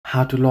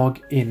How to log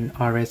in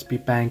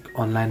RHB Bank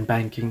Online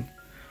Banking.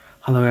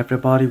 Hello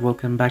everybody,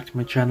 welcome back to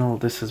my channel.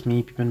 This is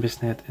me, Pipan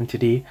Bisnet, and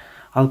today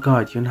I'll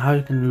guide you on how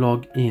you can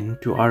log in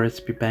to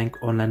RHB Bank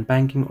Online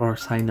Banking or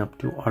sign up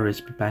to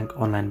RHB Bank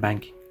Online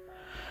Banking.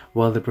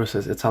 Well, the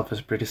process itself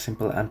is pretty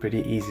simple and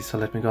pretty easy, so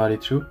let me guide you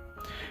through.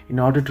 In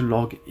order to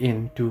log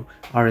in to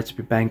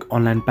RHB Bank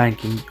Online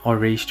Banking or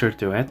register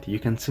to it, you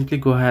can simply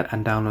go ahead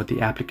and download the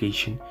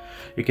application.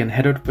 You can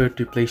head over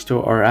to Play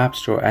Store or App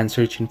Store and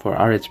search in for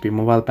RHB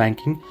Mobile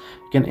Banking.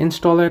 You can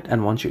install it,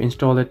 and once you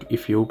install it,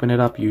 if you open it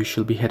up, you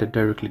should be headed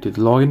directly to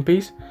the login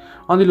page.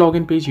 On the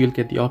login page, you'll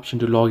get the option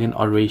to log in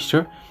or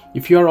register.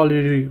 If you are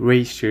already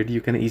registered,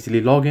 you can easily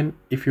log in.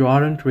 If you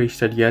aren't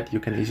registered yet, you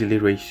can easily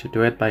register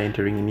to it by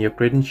entering in your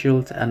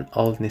credentials and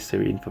all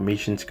necessary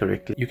information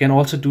correctly. You can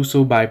also do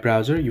so by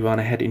browser. You want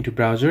to head into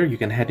browser, you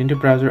can head into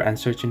browser and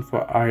search in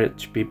for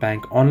RHB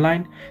Bank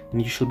Online.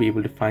 Then you should be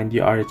able to find the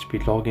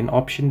RHB login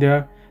option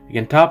there. You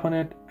can tap on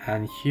it,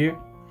 and here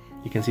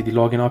you can see the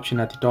login option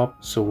at the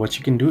top. So what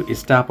you can do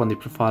is tap on the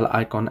profile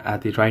icon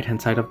at the right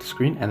hand side of the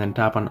screen and then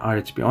tap on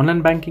RHB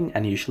Online Banking,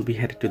 and you should be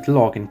headed to the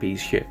login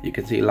page. Here you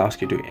can see it'll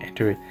ask you to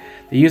enter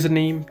the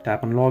username,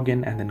 tap on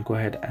login, and then go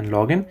ahead and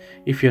log in.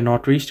 If you're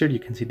not registered, you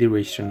can see the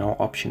register now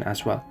option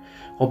as well.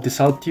 Hope this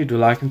helped you. Do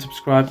like and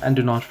subscribe, and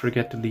do not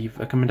forget to leave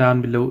a comment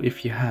down below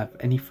if you have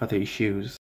any further issues.